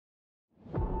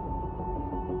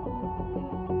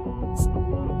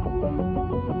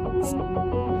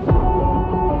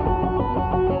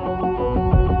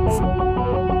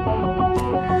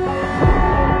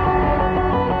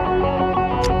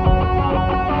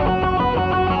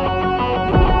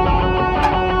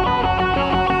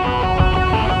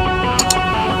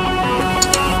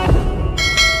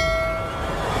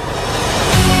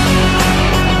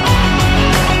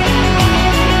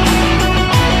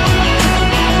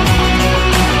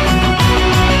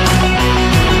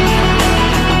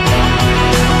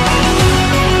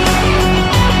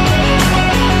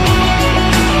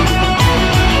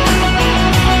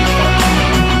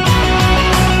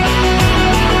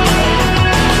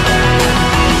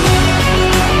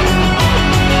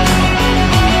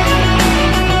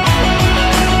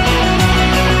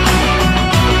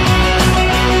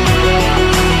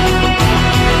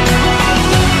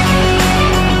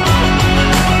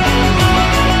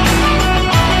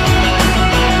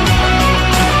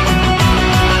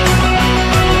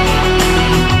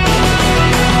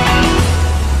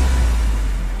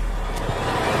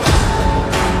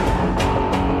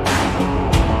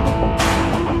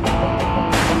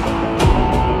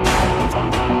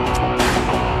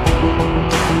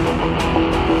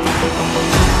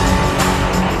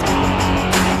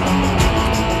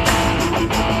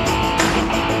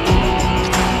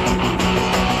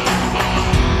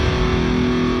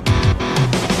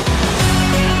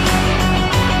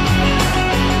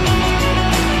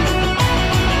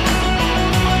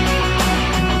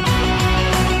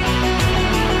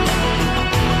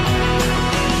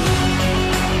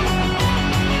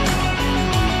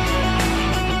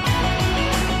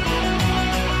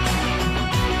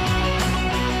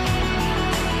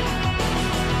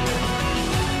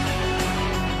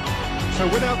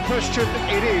Without question,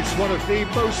 it is one of the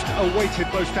most awaited,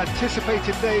 most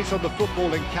anticipated days on the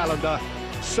footballing calendar.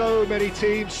 So many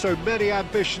teams, so many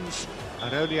ambitions,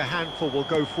 and only a handful will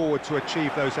go forward to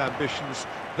achieve those ambitions.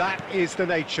 That is the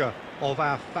nature of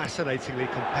our fascinatingly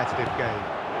competitive game.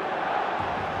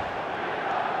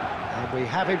 And we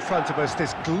have in front of us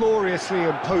this gloriously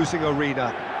imposing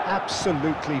arena,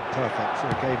 absolutely perfect for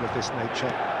a game of this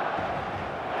nature.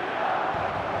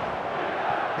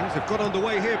 Things have got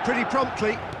underway here pretty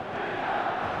promptly.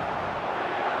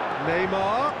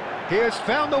 Neymar, he has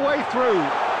found the way through.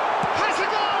 Has a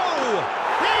go!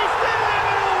 He's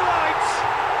delivered all right!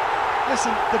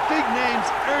 Listen, the big names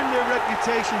earn their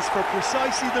reputations for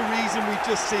precisely the reason we've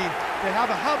just seen. They have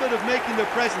a habit of making their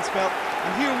presence felt,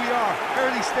 and here we are,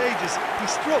 early stages. He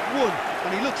struck one,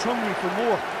 and he looks hungry for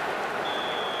more.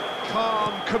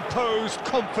 Calm, composed,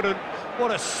 confident. What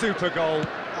a super goal.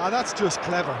 Ah, that's just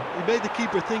clever. He made the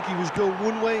keeper think he was going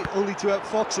one way, only to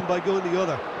outfox him by going the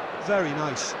other. Very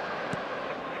nice.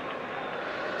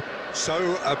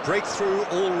 So, a breakthrough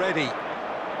already.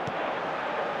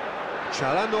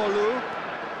 Çalhanoğlu.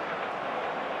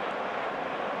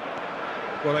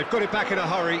 Well, they've got it back in a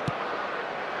hurry.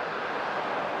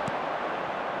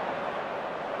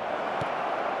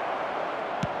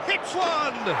 Hits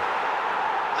one!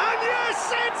 And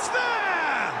yes, it's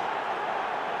there!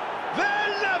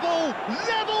 They're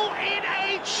level in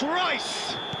a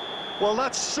trice! Well,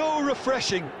 that's so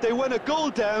refreshing. They went a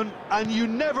goal down, and you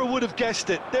never would have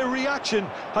guessed it. Their reaction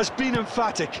has been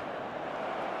emphatic.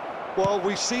 Well,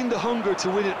 we've seen the hunger to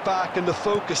win it back and the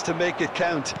focus to make it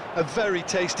count. A very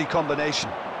tasty combination.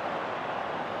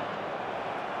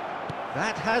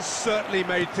 That has certainly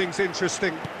made things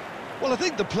interesting. Well, I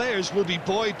think the players will be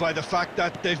buoyed by the fact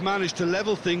that they've managed to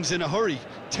level things in a hurry.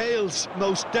 Tails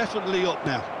most definitely up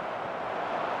now.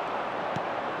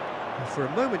 For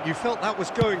a moment you felt that was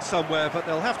going somewhere, but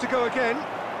they'll have to go again.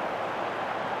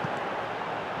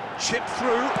 Chip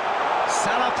through.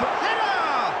 Salah.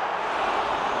 Header!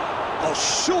 Oh,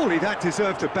 surely that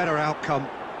deserved a better outcome.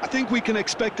 I think we can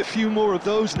expect a few more of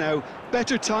those now.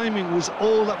 Better timing was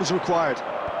all that was required.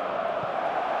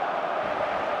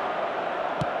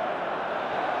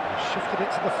 Shifted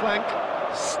it to the flank.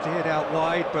 Steered out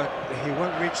wide, but he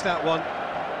won't reach that one.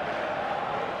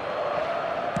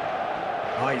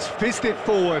 Oh, he's fizzed it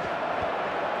forward.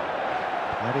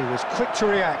 And he was quick to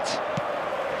react.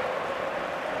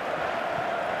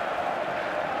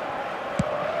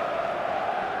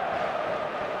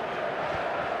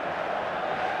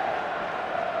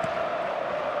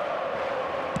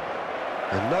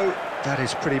 And no, that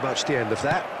is pretty much the end of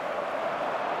that.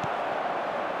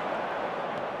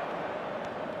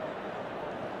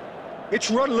 It's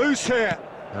run loose here.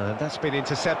 And that's been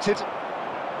intercepted.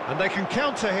 And they can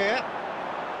counter here.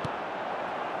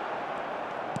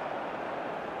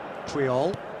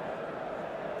 Puyol.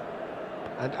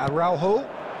 And Araujo.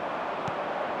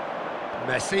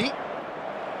 Messi.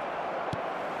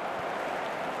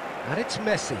 And it's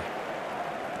Messi.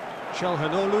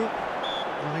 Çalhanoğlu.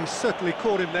 Well, he's certainly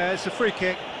caught him there. It's a free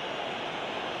kick.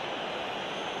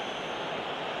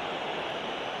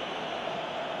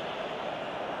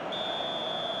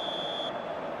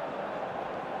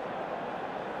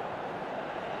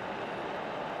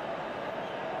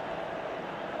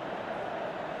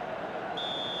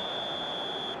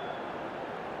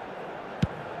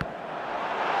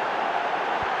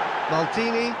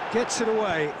 Maldini gets it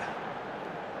away.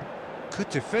 Good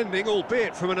defending,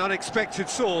 albeit from an unexpected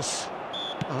source.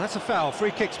 Oh, that's a foul.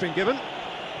 Free kick's been given.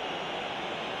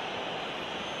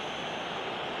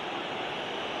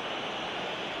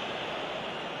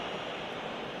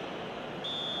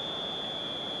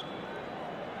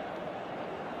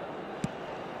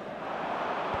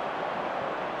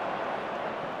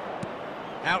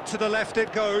 Out to the left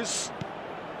it goes.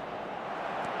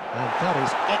 And that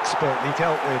is expertly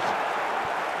dealt with.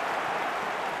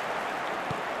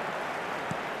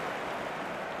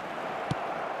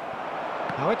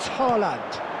 Now it's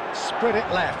Haaland. Spread it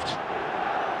left.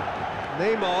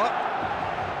 Neymar.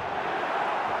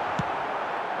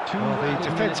 Well, the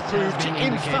defence proved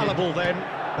infallible then,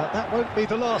 but that won't be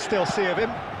the last they'll see of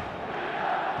him.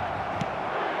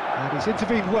 And he's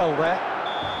intervened well there.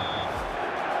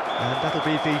 And that'll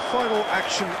be the final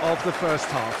action of the first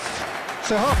half.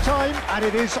 So half-time, and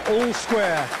it is all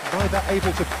square. Neither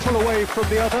able to pull away from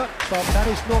the other, but that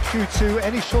is not due to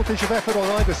any shortage of effort on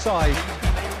either side.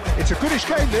 It's a goodish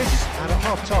game, this, and at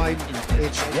half-time,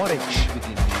 it's 1-1.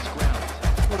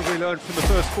 What have we learned from the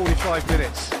first 45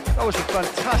 minutes? That was a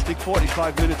fantastic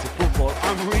 45 minutes of football.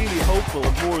 I'm really hopeful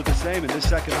of more of the same in this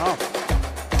second half.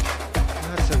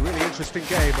 That's a really interesting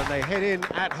game, and they head in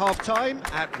at half-time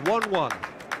at 1-1.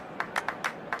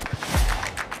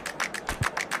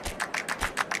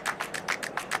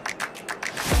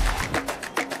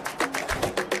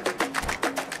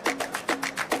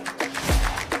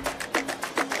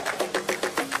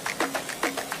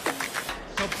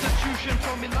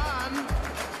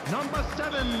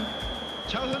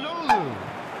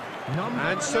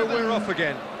 And so we're off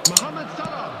again. Mohamed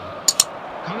Salah.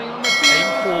 Coming on the field.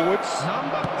 Aim forwards.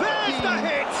 There's the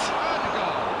hit!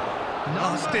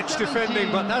 Last-ditch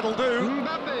defending, but that'll do.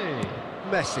 Mbappe.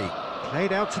 Messi,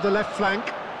 played out to the left flank.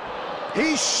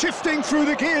 He's shifting through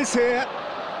the gears here.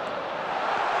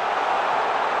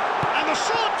 And the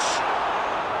shot!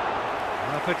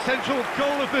 A potential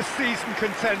goal of the season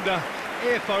contender,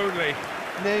 if only.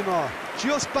 Neymar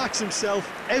just backs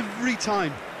himself every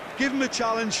time. Give him a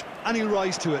challenge and he'll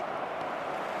rise to it.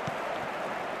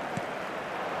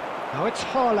 Now it's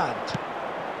Haaland.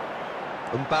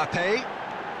 Mbappe.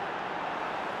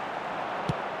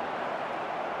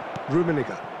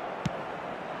 Rummenigge.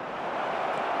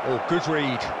 Oh, good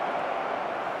read.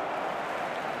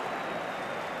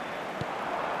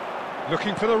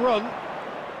 Looking for the run.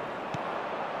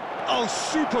 Oh,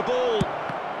 super ball.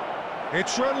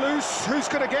 It's run loose. Who's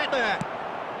going to get there?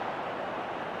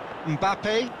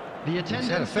 Mbappe. The He's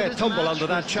had a fair tumble under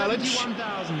that challenge.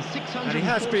 And he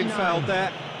has been fouled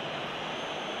there.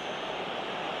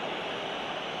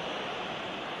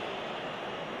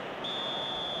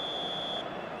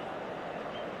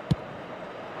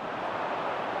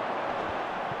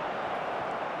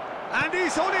 And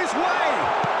he's on his way!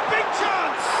 Big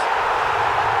chance!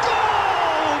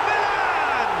 Goal!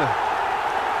 Milan!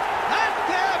 And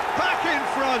they're back in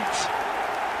front!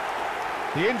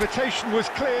 The invitation was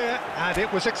clear, and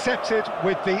it was accepted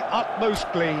with the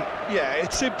utmost glee. Yeah,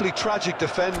 it's simply tragic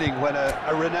defending when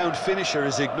a renowned finisher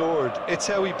is ignored. It's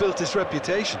how he built his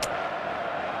reputation.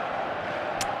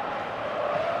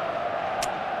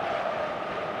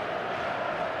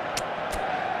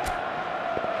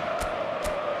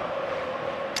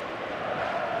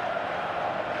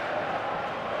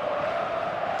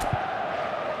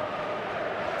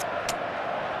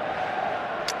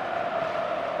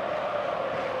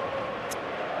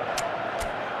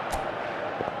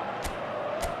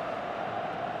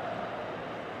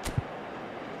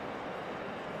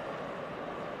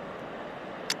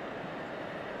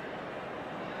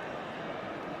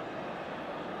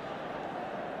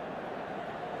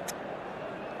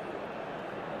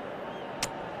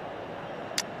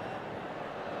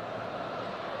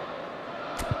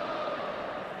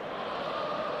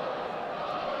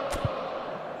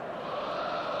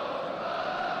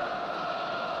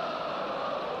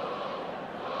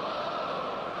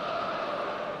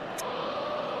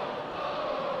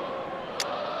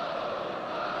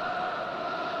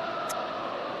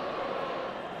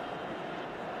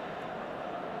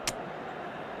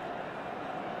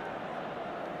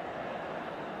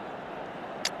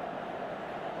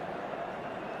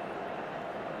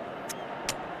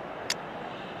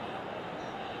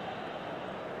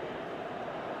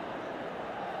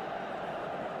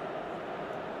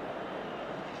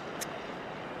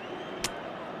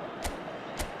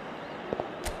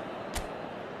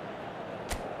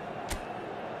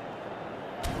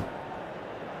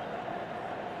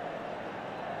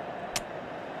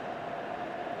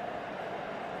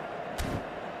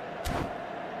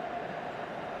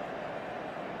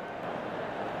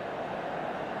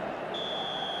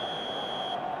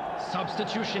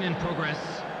 Substitution in progress.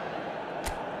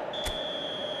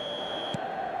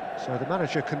 So the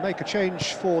manager can make a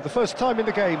change for the first time in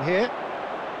the game here.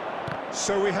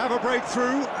 So we have a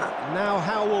breakthrough. Now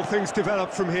how will things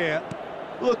develop from here?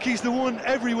 Look, he's the one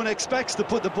everyone expects to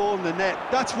put the ball in the net.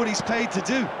 That's what he's paid to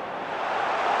do.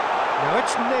 Now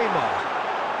it's Neymar.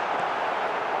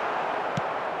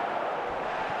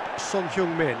 Son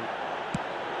Heung-min.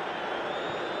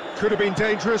 Could have been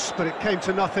dangerous, but it came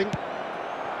to nothing.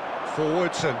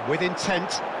 Forwards and with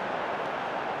intent.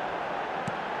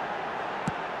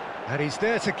 And he's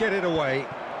there to get it away.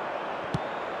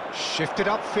 Shifted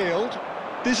upfield.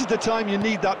 This is the time you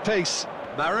need that pace.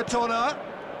 Maradona.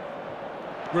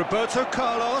 Roberto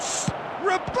Carlos.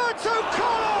 Roberto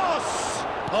Carlos!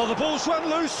 Oh, the ball's run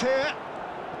loose here.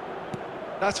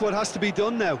 That's what has to be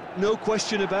done now, no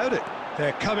question about it.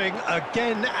 They're coming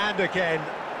again and again.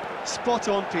 Spot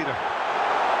on, Peter.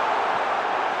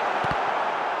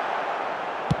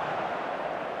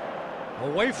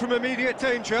 Away from immediate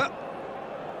danger.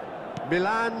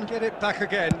 Milan get it back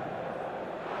again.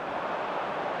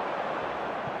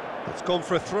 It's gone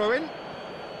for a throw-in.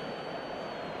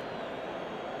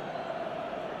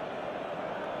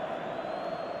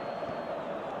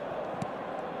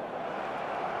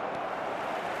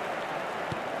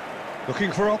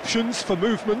 Looking for options for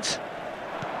movement.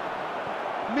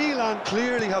 Milan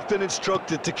clearly have been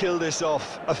instructed to kill this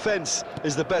off. Offence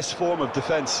is the best form of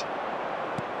defence.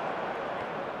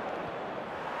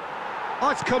 Oh,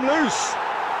 it's come loose.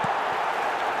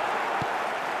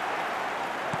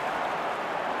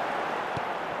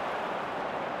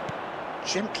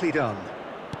 Gently done.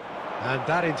 And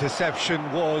that interception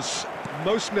was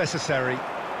most necessary.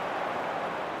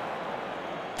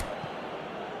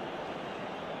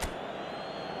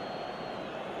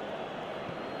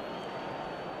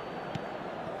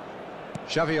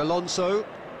 Xavi Alonso.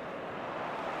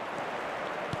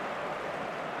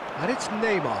 And it's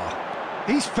Neymar.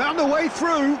 He's found a way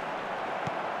through.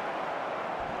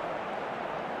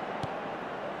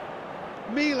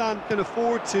 Milan can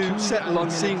afford to settle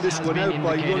on seeing this one out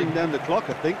by running down the clock,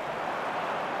 I think.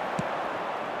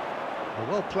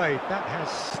 Well played, that has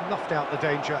snuffed out the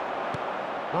danger.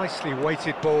 Nicely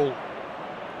weighted ball.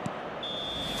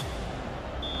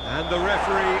 And the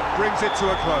referee brings it to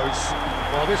a close.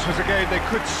 Well, this was a game they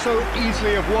could so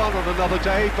easily have won on another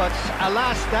day, but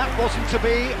alas, that wasn't to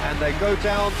be, and they go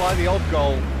down by the odd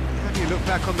goal. How do you look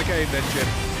back on the game then, Jim?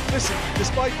 Listen,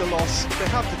 despite the loss, they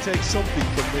have to take something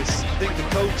from this. I think the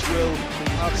coach will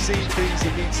have seen things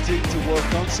he needs to work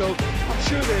on, so I'm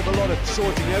sure they have a lot of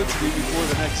sorting out to do before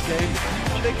the next game,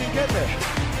 and they can get there.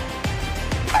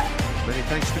 Many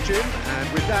thanks to Jim, and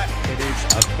with that, it is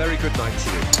a very good night to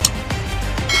you.